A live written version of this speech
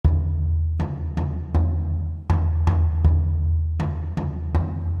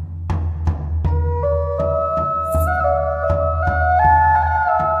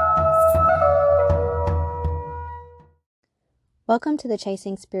Welcome to the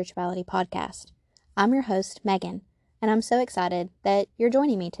Chasing Spirituality podcast. I'm your host, Megan, and I'm so excited that you're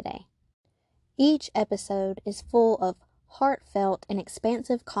joining me today. Each episode is full of heartfelt and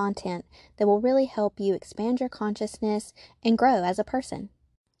expansive content that will really help you expand your consciousness and grow as a person.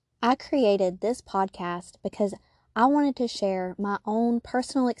 I created this podcast because I wanted to share my own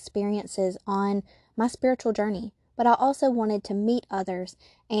personal experiences on my spiritual journey, but I also wanted to meet others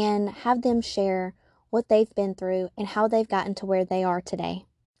and have them share what they've been through and how they've gotten to where they are today.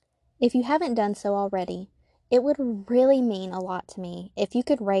 If you haven't done so already, it would really mean a lot to me if you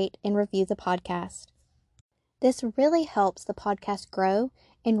could rate and review the podcast. This really helps the podcast grow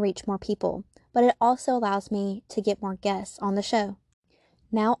and reach more people, but it also allows me to get more guests on the show.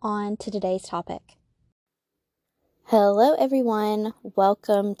 Now on to today's topic. Hello everyone,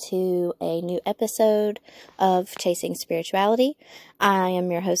 welcome to a new episode of Chasing Spirituality. I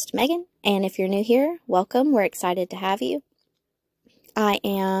am your host Megan, and if you're new here, welcome. We're excited to have you. I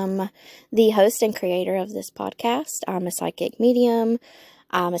am the host and creator of this podcast. I'm a psychic medium,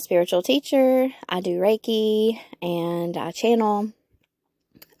 I'm a spiritual teacher, I do Reiki, and I channel.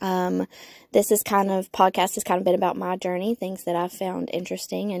 This podcast has kind of been about my journey, things that I've found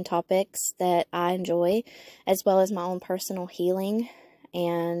interesting and topics that I enjoy, as well as my own personal healing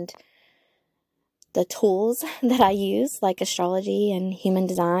and the tools that I use, like astrology and human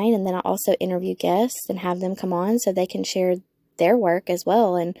design. And then I also interview guests and have them come on so they can share their work as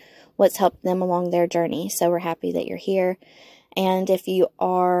well and what's helped them along their journey. So we're happy that you're here. And if you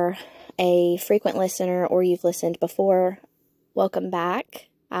are a frequent listener or you've listened before, welcome back.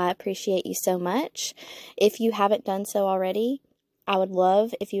 I appreciate you so much. If you haven't done so already, I would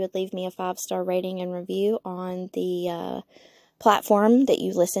love if you would leave me a 5-star rating and review on the platform that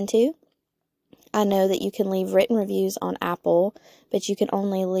you listen to. I know that you can leave written reviews on Apple, but you can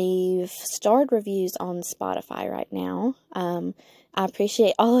only leave starred reviews on Spotify right now. I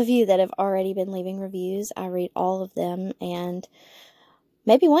appreciate all of you that have already been leaving reviews. I read all of them, and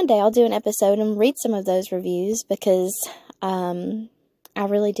maybe one day I'll do an episode and read some of those reviews because I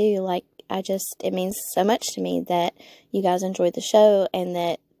really do. It means so much to me that you guys enjoyed the show and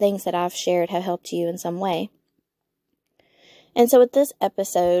that things that I've shared have helped you in some way. And so with this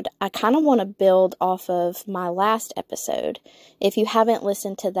episode, I kind of want to build off of my last episode. If you haven't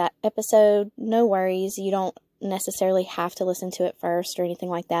listened to that episode, no worries. You don't necessarily have to listen to it first or anything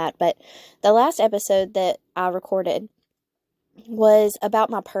like that. But the last episode that I recorded was about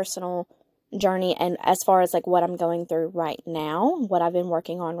my personal journey and as far as what I'm going through right now, what I've been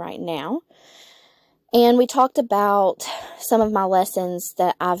working on right now. And we talked about some of my lessons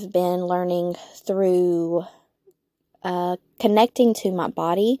that I've been learning through connecting to my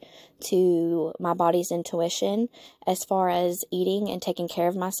body, to my body's intuition, as far as eating and taking care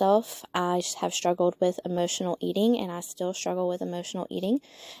of myself. I have struggled with emotional eating, and I still struggle with emotional eating.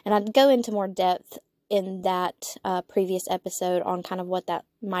 And I'd go into more depth in that previous episode on kind of what that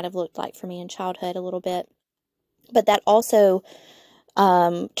might have looked like for me in childhood a little bit. But that also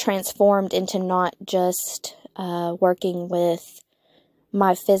transformed into not just working with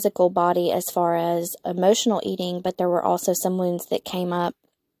my physical body as far as emotional eating, but there were also some wounds that came up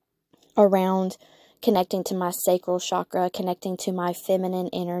around connecting to my sacral chakra, connecting to my feminine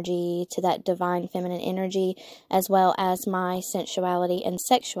energy, to that divine feminine energy, as well as my sensuality and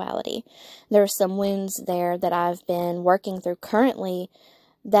sexuality. There are some wounds there that I've been working through currently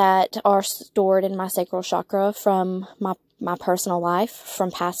that are stored in my sacral chakra from my personal life,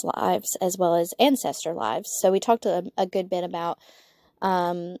 from past lives, as well as ancestor lives. So we talked a good bit about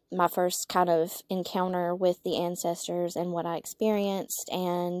my first kind of encounter with the ancestors and what I experienced,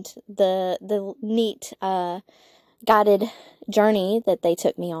 and the neat guided journey that they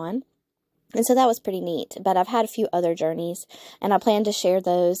took me on. And so that was pretty neat. But I've had a few other journeys, and I plan to share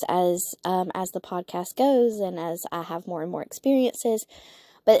those as the podcast goes and as I have more and more experiences.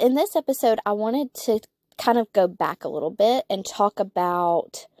 But in this episode, I wanted to kind of go back a little bit and talk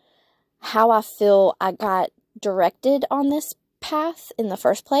about how I feel I got directed on this path in the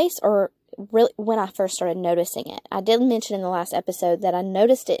first place, or really when I first started noticing it. I did mention in the last episode that I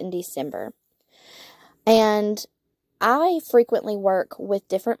noticed it in December. And I frequently work with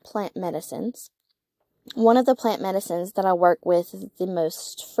different plant medicines. One of the plant medicines that I work with the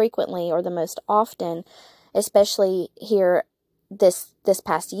most frequently or the most often, especially here this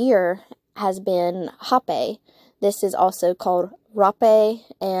past year, has been hape. This is also called rape,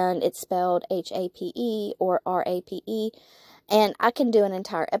 and it's spelled Hape or Rape. And I can do an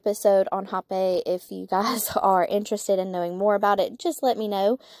entire episode on hape if you guys are interested in knowing more about it. Just let me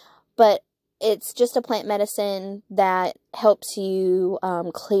know. But it's just a plant medicine that helps you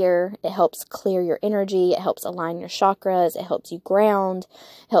it helps clear your energy, it helps align your chakras, it helps you ground,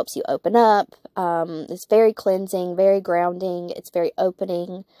 it helps you open up. It's very cleansing, very grounding, it's very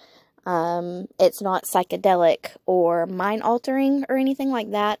opening. It's not psychedelic or mind altering or anything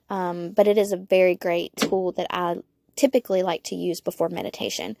like that, but it is a very great tool that I typically like to use before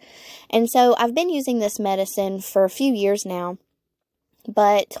meditation. And so I've been using this medicine for a few years now.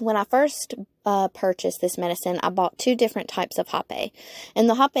 But when I first purchased this medicine, I bought 2 different types of hape. And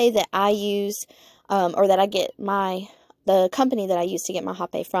the hape that I use, or that I get the company that I use to get my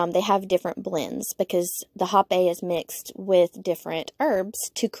hape from, they have different blends because the hape is mixed with different herbs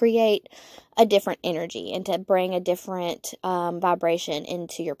to create a different energy and to bring a different vibration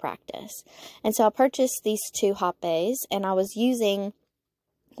into your practice. And so I purchased these 2 hapes, and I was using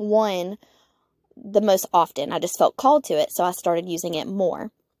one the most often. I just felt called to it, so I started using it more.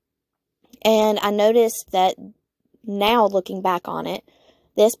 And I noticed that now, looking back on it,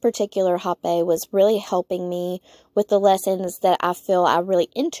 this particular hape was really helping me with the lessons that I feel I really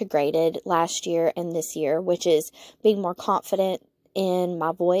integrated last year and this year, which is being more confident in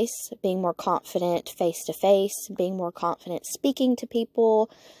my voice, being more confident face to face, being more confident speaking to people,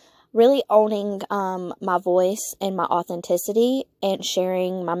 really owning my voice and my authenticity and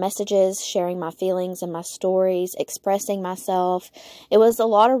sharing my messages, sharing my feelings and my stories, expressing myself. It was a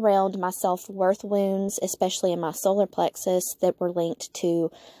lot around my self-worth wounds, especially in my solar plexus, that were linked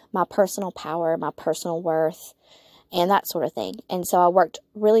to my personal power, my personal worth, and that sort of thing. And so I worked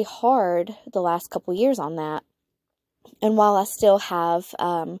really hard the last couple years on that. And while I still have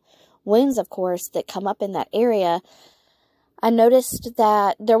wounds, of course, that come up in that area, I noticed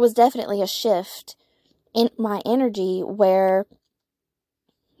that there was definitely a shift in my energy where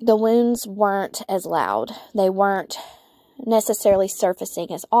the wounds weren't as loud. They weren't necessarily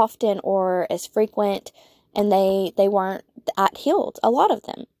surfacing as often or as frequent, and they weren't healed, a lot of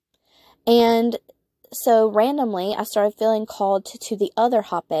them. And so randomly, I started feeling called to the other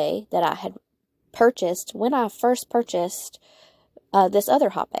hape that I had purchased when I first purchased this other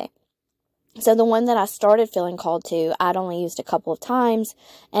hape. So the one that I started feeling called to, I'd only used a couple of times,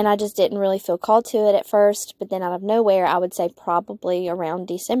 and I just didn't really feel called to it at first. But then out of nowhere, I would say probably around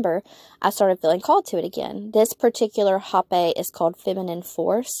December, I started feeling called to it again. This particular hape is called Feminine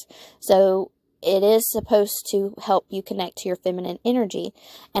Force. So it is supposed to help you connect to your feminine energy.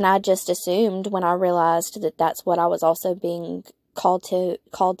 And I just assumed when I realized that that's what I was also being called to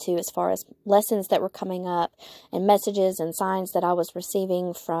as far as lessons that were coming up and messages and signs that I was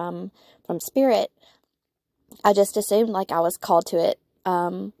receiving from spirit, I just assumed like I was called to it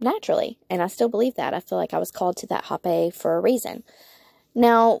naturally, and I still believe that. I feel like I was called to that hape for a reason.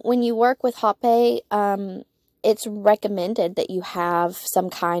 Now, when you work with hape, it's recommended that you have some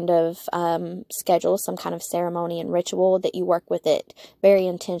kind of schedule, some kind of ceremony and ritual, that you work with it very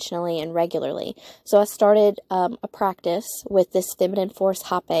intentionally and regularly. So I started a practice with this Feminine Force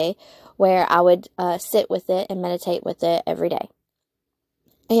hape where I would sit with it and meditate with it every day.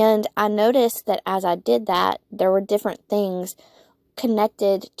 And I noticed that as I did that, there were different things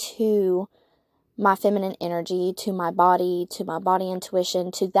connected to my feminine energy, to my body intuition,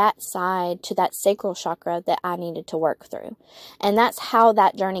 to that side, to that sacral chakra that I needed to work through. And that's how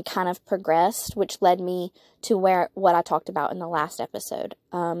that journey kind of progressed, which led me to what I talked about in the last episode.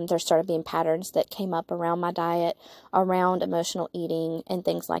 There started being patterns that came up around my diet, around emotional eating, and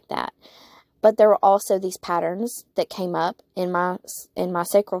things like that. But there were also these patterns that came up in my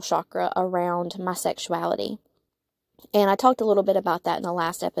sacral chakra around my sexuality. And I talked a little bit about that in the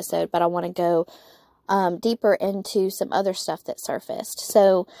last episode, but I want to go deeper into some other stuff that surfaced.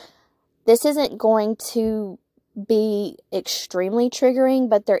 So this isn't going to be extremely triggering,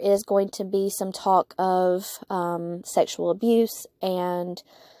 but there is going to be some talk of sexual abuse, and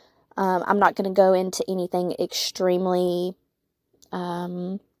I'm not going to go into anything extremely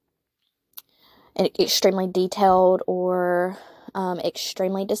detailed or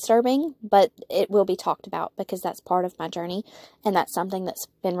extremely disturbing, but it will be talked about because that's part of my journey, and that's something that's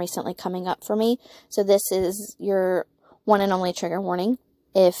been recently coming up for me. So this is your one and only trigger warning.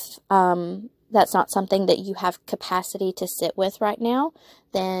 If that's not something that you have capacity to sit with right now,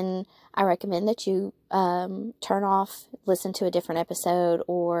 then I recommend that you turn off, listen to a different episode,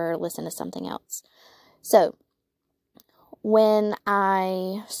 or listen to something else. So when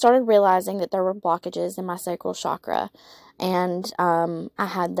I started realizing that there were blockages in my sacral chakra, and I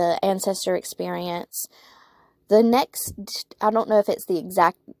had the ancestor experience, I don't know if it's the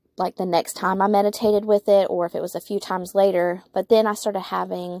exact, like the next time I meditated with it, or if it was a few times later, but then I started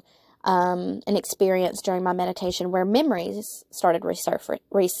having an experience during my meditation where memories started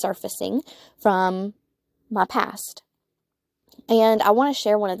resurfacing from my past. And I want to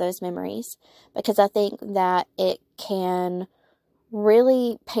share one of those memories because I think that it can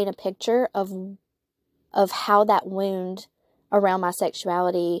really paint a picture of how that wound around my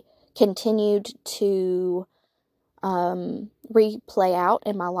sexuality continued to replay out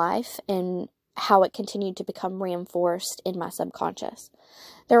in my life, and how it continued to become reinforced in my subconscious.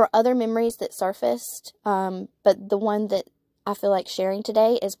 There were other memories that surfaced, but the one that I feel like sharing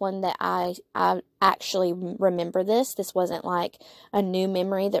today is one that I actually remember this. This wasn't like a new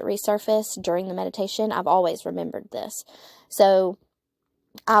memory that resurfaced during the meditation. I've always remembered this. So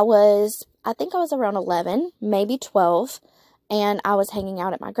I think I was around 11, maybe 12, and I was hanging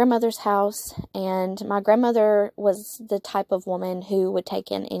out at my grandmother's house, and my grandmother was the type of woman who would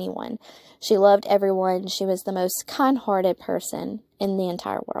take in anyone. She loved everyone. She was the most kind-hearted person in the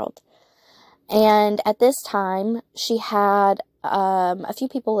entire world. And at this time, she had a few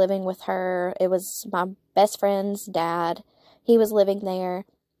people living with her. It was my best friend's dad. He was living there,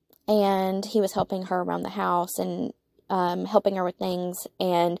 and he was helping her around the house and helping her with things.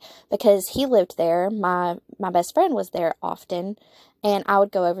 And because he lived there, my best friend was there often, and I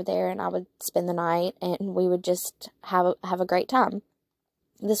would go over there and I would spend the night, and we would just have a great time.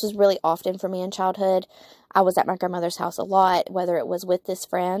 This was really often for me in childhood. I was at my grandmother's house a lot, whether it was with this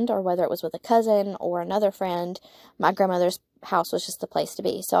friend or whether it was with a cousin or another friend. My grandmother's house was just the place to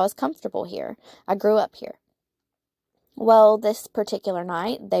be. So I was comfortable here. I grew up here. Well, this particular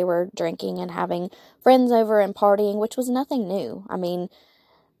night, they were drinking and having friends over and partying, which was nothing new. I mean,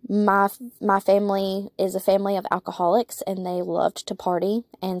 my family is a family of alcoholics, and they loved to party,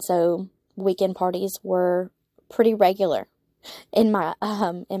 and so weekend parties were pretty regular in my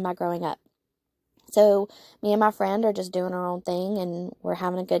growing up. So me and my friend are just doing our own thing, and we're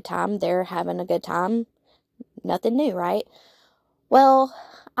having a good time. They're having a good time. Nothing new, right? Well,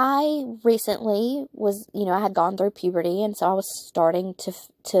 I recently was, I had gone through puberty, and so I was starting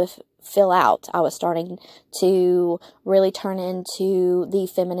to fill out. I was starting to really turn into the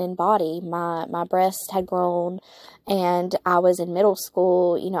feminine body. My breasts had grown, and I was in middle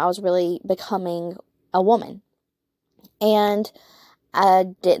school. I was really becoming a woman. And I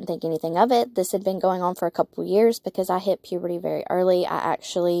didn't think anything of it. This had been going on for a couple of years because I hit puberty very early.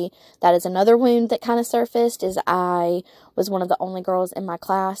 That is another wound that kind of surfaced, is I was one of the only girls in my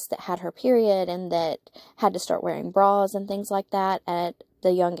class that had her period and that had to start wearing bras and things like that at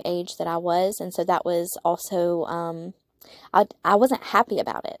the young age that I was. And so that was also, I wasn't happy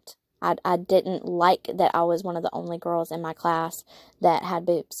about it. I didn't like that I was one of the only girls in my class that had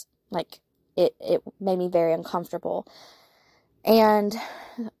boobs. Like, it made me very uncomfortable. And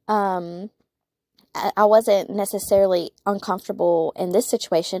I wasn't necessarily uncomfortable in this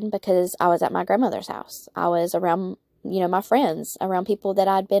situation because I was at my grandmother's house. I was around, my friends, around people that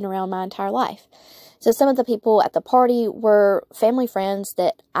I'd been around my entire life. So some of the people at the party were family friends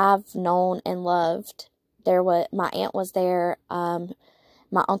that I've known and loved. My aunt was there,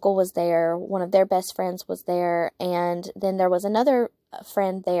 my uncle was there, one of their best friends was there, and then there was another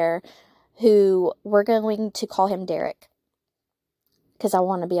friend there who we're going to call him Derek, because I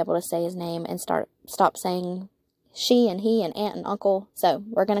want to be able to say his name and stop saying she and he and aunt and uncle. So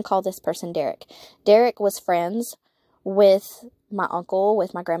we're going to call this person Derek. Derek was friends with my uncle,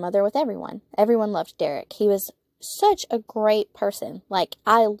 with my grandmother, with everyone. Everyone loved Derek. He was such a great person. Like,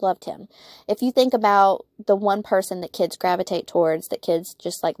 I loved him. If you think about the one person that kids gravitate towards, that kids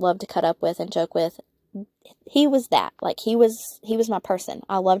just like love to cut up with and joke with, he was that. Like, he was my person.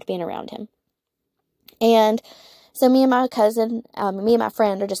 I loved being around him. And so me and my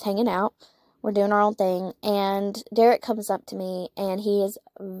friend are just hanging out. We're doing our own thing. And Derek comes up to me, and he is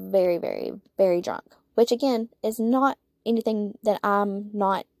very, very, very drunk. Which, again, is not anything that I'm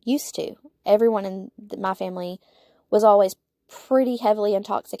not used to. Everyone in my family was always pretty heavily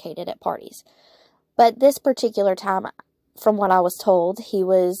intoxicated at parties. But this particular time, from what I was told, he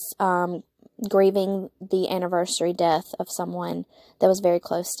was grieving the anniversary death of someone that was very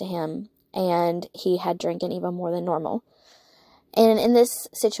close to him. And he had drinking even more than normal. And in this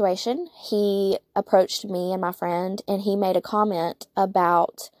situation, he approached me and my friend, and he made a comment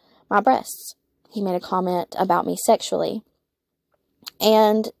about my breasts. He made a comment about me sexually.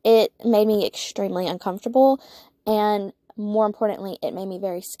 And it made me extremely uncomfortable, and more importantly, it made me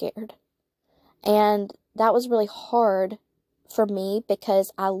very scared. And that was really hard for me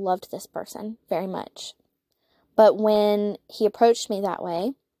because I loved this person very much. But when he approached me that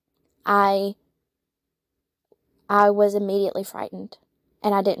way, I was immediately frightened,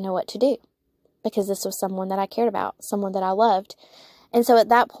 and I didn't know what to do because this was someone that I cared about, someone that I loved. And so at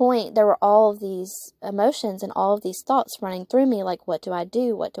that point, there were all of these emotions and all of these thoughts running through me, like, what do I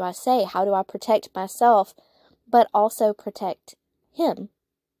do? What do I say? How do I protect myself, but also protect him?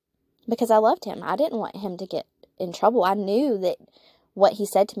 Because I loved him. I didn't want him to get in trouble. I knew that what he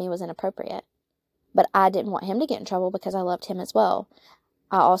said to me was inappropriate, but I didn't want him to get in trouble because I loved him as well.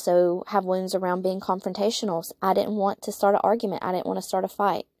 I also have wounds around being confrontational. I didn't want to start an argument. I didn't want to start a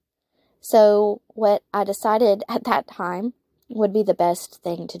fight. So what I decided at that time would be the best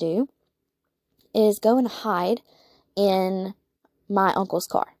thing to do is go and hide in my uncle's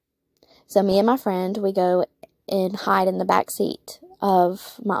car. So me and my friend, we go and hide in the back seat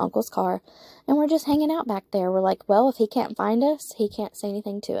of my uncle's car, and we're just hanging out back there. We're like, well, if he can't find us, he can't say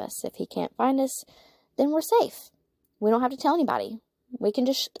anything to us. If he can't find us, then we're safe. We don't have to tell anybody. We can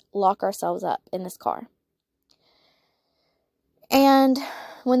just lock ourselves up in this car. And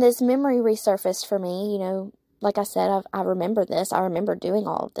when this memory resurfaced for me, like I said, I remember this. I remember doing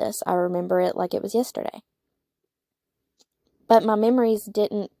all of this. I remember it like it was yesterday. But my memories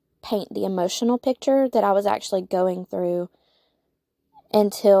didn't paint the emotional picture that I was actually going through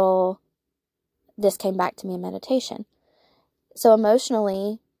until this came back to me in meditation. So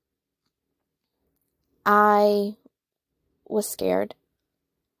emotionally, I was scared.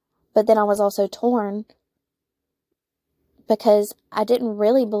 But then I was also torn because I didn't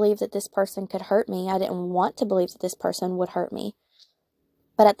really believe that this person could hurt me. I didn't want to believe that this person would hurt me.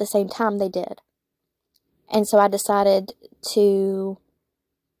 But at the same time, they did. And so I decided to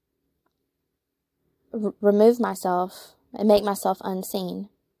remove myself and make myself unseen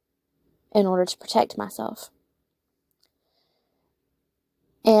in order to protect myself.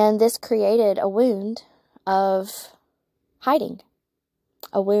 And this created a wound of hiding.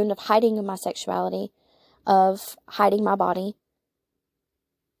 A wound of hiding my sexuality, of hiding my body,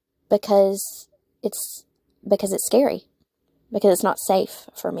 because it's scary, because it's not safe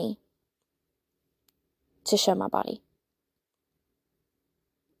for me to show my body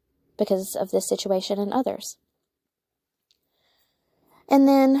because of this situation and others. And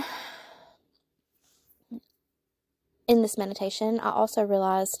then in this meditation, I also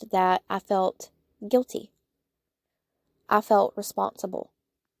realized that I felt guilty. I felt responsible.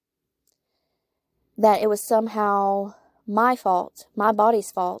 That it was somehow my fault, my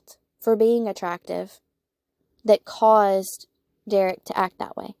body's fault, for being attractive that caused Derek to act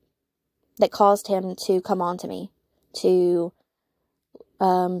that way. That caused him to come on to me, to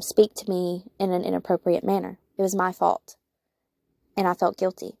speak to me in an inappropriate manner. It was my fault. And I felt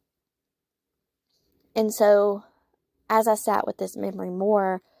guilty. And so, as I sat with this memory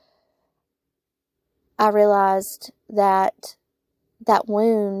more, I realized that that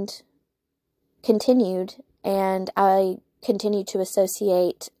wound continued, and I continued to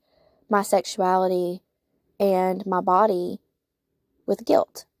associate my sexuality and my body with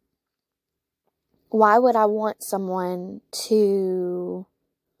guilt. Why would I want someone to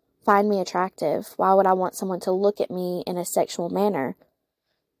find me attractive? Why would I want someone to look at me in a sexual manner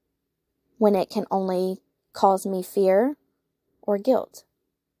when it can only cause me fear or guilt?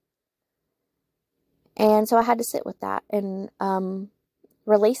 And so I had to sit with that and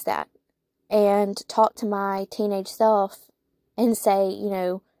release that and talk to my teenage self and say,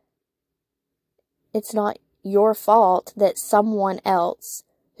 it's not your fault that someone else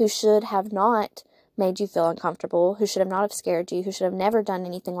who should have not made you feel uncomfortable, who should have not have scared you, who should have never done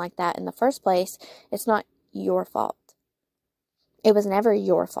anything like that in the first place, it's not your fault. It was never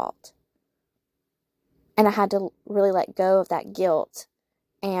your fault. And I had to really let go of that guilt.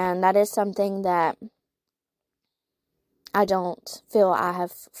 And that is something that I don't feel I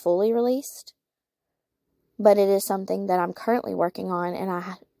have fully released. But it is something that I'm currently working on.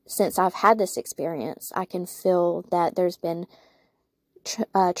 And since I've had this experience, I can feel that there's been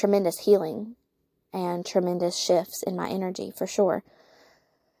tremendous healing and tremendous shifts in my energy, for sure.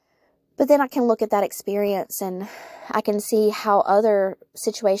 But then I can look at that experience and I can see how other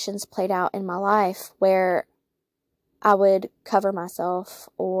situations played out in my life where I would cover myself,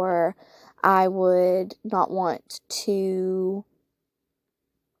 or I would not want to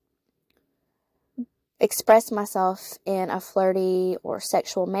express myself in a flirty or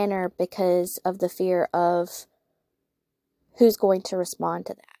sexual manner because of the fear of who's going to respond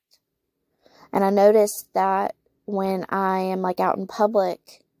to that. And I noticed that when I am out in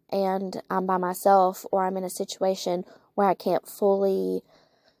public and I'm by myself, or I'm in a situation where I can't fully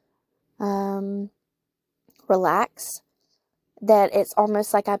relax, that it's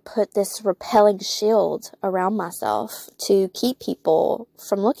almost like I put this repelling shield around myself to keep people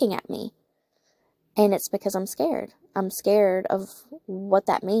from looking at me. And it's because I'm scared. I'm scared of what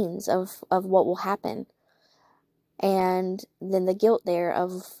that means, of what will happen. And then the guilt there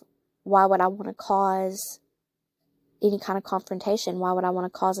of, why would I want to cause any kind of confrontation? Why would I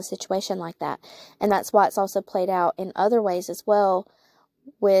want to cause a situation like that? And that's why it's also played out in other ways as well,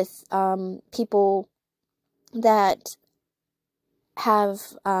 with people that have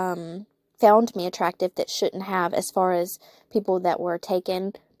found me attractive that shouldn't have, as far as people that were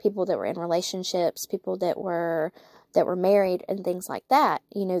taken, people that were in relationships, people that were married, and things like that.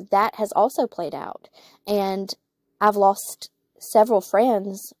 That has also played out. And I've lost several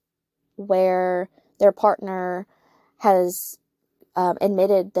friends where their partner has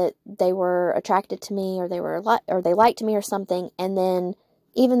admitted that they were attracted to me, or they liked me or something, and then,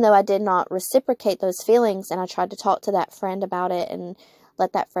 even though I did not reciprocate those feelings, and I tried to talk to that friend about it and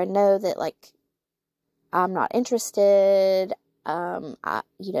let that friend know that, like, I'm not interested. Most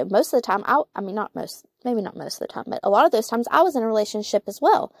of the time, maybe not most of the time, but a lot of those times I was in a relationship as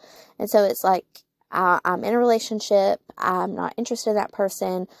well. And so it's like, I'm in a relationship. I'm not interested in that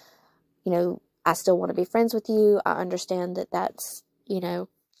person. I still want to be friends with you. I understand that that's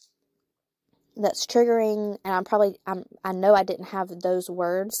triggering. And I know I didn't have those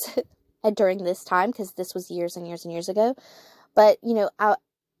words during this time, because this was years and years and years ago. But,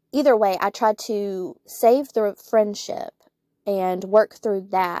 either way, I tried to save the friendship and work through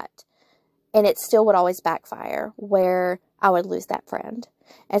that. And it still would always backfire, where I would lose that friend.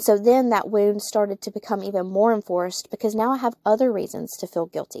 And so then that wound started to become even more enforced, because now I have other reasons to feel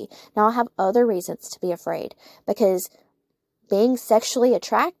guilty. Now I have other reasons to be afraid, because being sexually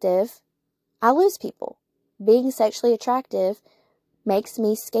attractive, I lose people. Being sexually attractive makes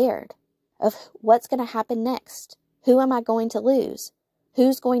me scared of what's going to happen next. Who am I going to lose?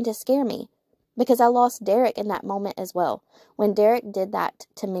 Who's going to scare me? Because I lost Derek in that moment as well. When Derek did that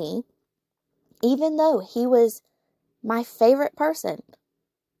to me, even though he was my favorite person,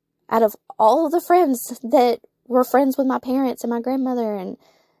 out of all of the friends that were friends with my parents and my grandmother, and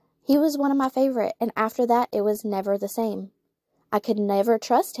he was one of my favorite. And after that, it was never the same. I could never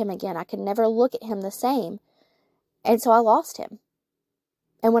trust him again. I could never look at him the same. And so I lost him.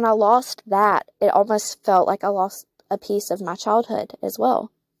 And when I lost that, it almost felt like I lost a piece of my childhood as well,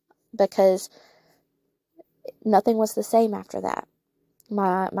 because nothing was the same after that.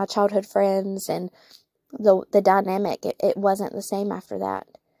 My childhood friends and the dynamic, it wasn't the same after that.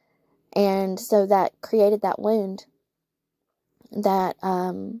 And so that created that wound that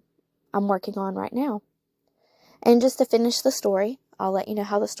I'm working on right now. And just to finish the story, I'll let you know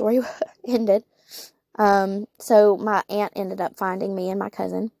how the story ended. So my aunt ended up finding me and my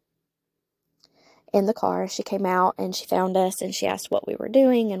cousin in the car. She came out and she found us, and she asked what we were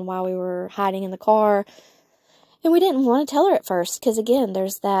doing and why we were hiding in the car. And we didn't want to tell her at first, because again,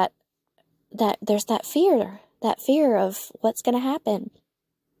 there's that fear of what's going to happen.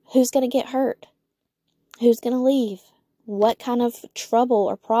 Who's going to get hurt? Who's going to leave? What kind of trouble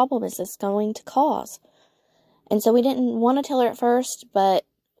or problem is this going to cause? And so we didn't want to tell her at first, but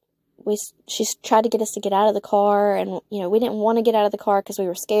she tried to get us to get out of the car, and we didn't want to get out of the car because we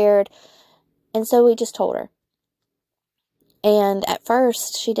were scared. And so we just told her. And at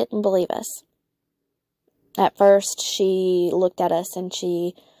first, she didn't believe us. At first, she looked at us and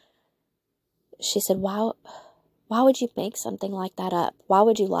she said, why would you make something like that up? Why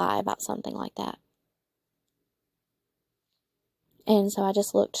would you lie about something like that? And so I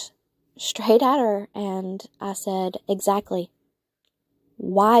just looked straight at her and I said, exactly.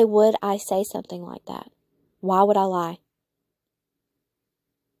 Why would I say something like that? Why would I lie?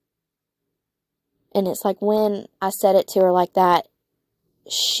 And it's like, when I said it to her like that,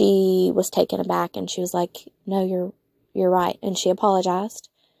 she was taken aback and she was like, no, you're right. And she apologized.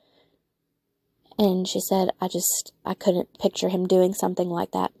 And she said, I couldn't picture him doing something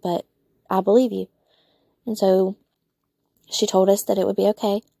like that, but I believe you. And so she told us that it would be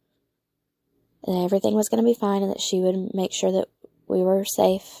okay, and everything was going to be fine, and that she would make sure that we were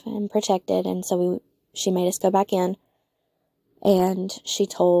safe and protected. And so she made us go back in, and she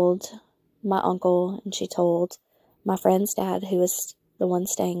told my uncle, and she told my friend's dad, who was the one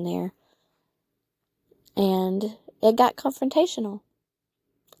staying there. And it got confrontational.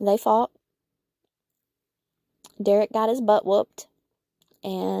 They fought. Derek got his butt whooped,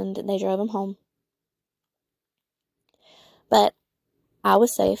 and they drove him home. But I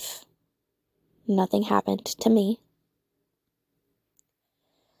was safe. Nothing happened to me.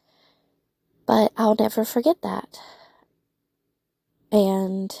 But I'll never forget that.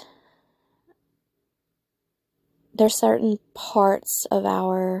 And there's certain parts of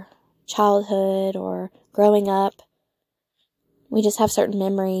our childhood or growing up, we just have certain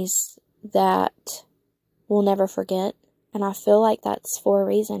memories that we'll never forget. And I feel like that's for a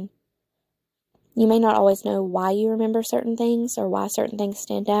reason. You may not always know why you remember certain things or why certain things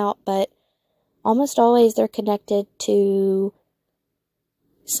stand out, but almost always they're connected to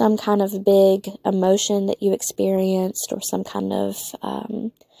some kind of big emotion that you experienced, or some kind of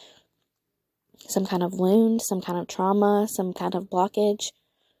wound, some kind of trauma, some kind of blockage,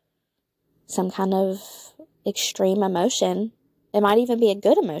 some kind of extreme emotion. It might even be a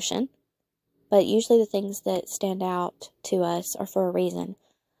good emotion, but usually the things that stand out to us are for a reason.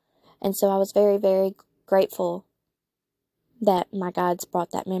 And so I was very, very grateful that my guides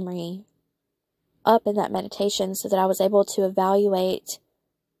brought that memory up in that meditation so that I was able to evaluate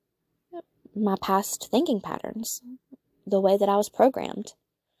my past thinking patterns, the way that I was programmed.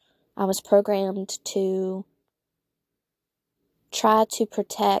 I was programmed to try to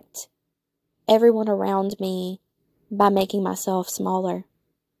protect everyone around me by making myself smaller.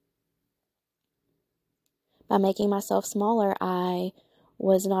 By making myself smaller, I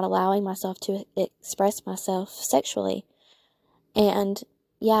was not allowing myself to express myself sexually. And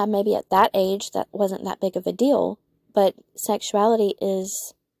yeah, maybe at that age that wasn't that big of a deal, but sexuality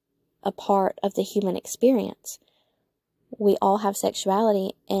is a part of the human experience. We all have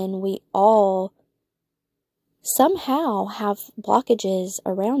sexuality, and we all somehow have blockages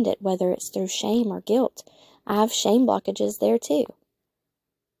around it, whether it's through shame or guilt. I have shame blockages there too.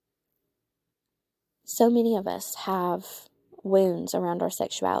 So many of us have wounds around our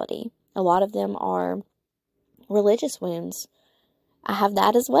sexuality. A lot of them are religious wounds. I have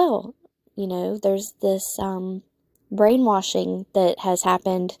that as well. There's this brainwashing that has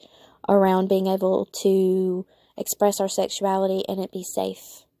happened around being able to express our sexuality and it be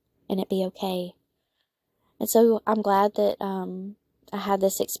safe and it be okay. And so I'm glad that I had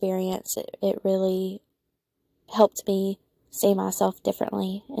this experience. It really helped me see myself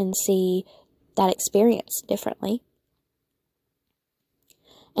differently and see that experience differently.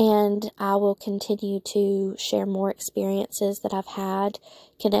 And I will continue to share more experiences that I've had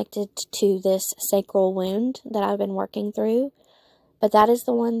connected to this sacral wound that I've been working through. But that is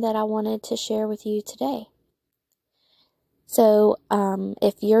the one that I wanted to share with you today. So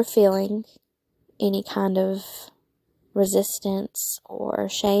if you're feeling any kind of resistance or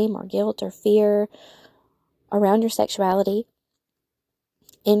shame or guilt or fear around your sexuality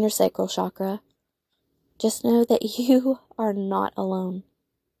in your sacral chakra, just know that you are not alone.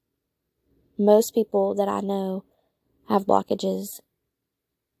 Most people that I know have blockages,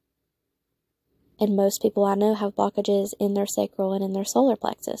 and most people I know have blockages in their sacral and in their solar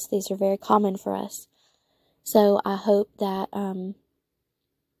plexus. These are very common for us. So I hope that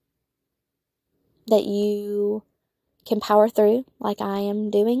that you can power through like I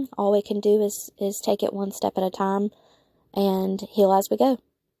am doing. All we can do is take it one step at a time and heal as we go.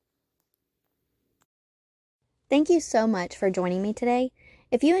 Thank you so much for joining me today.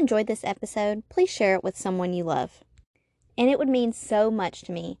 If you enjoyed this episode, please share it with someone you love. And it would mean so much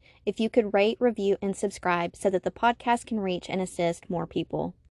to me if you could rate, review, and subscribe so that the podcast can reach and assist more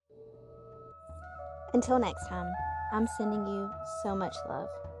people. Until next time, I'm sending you so much love.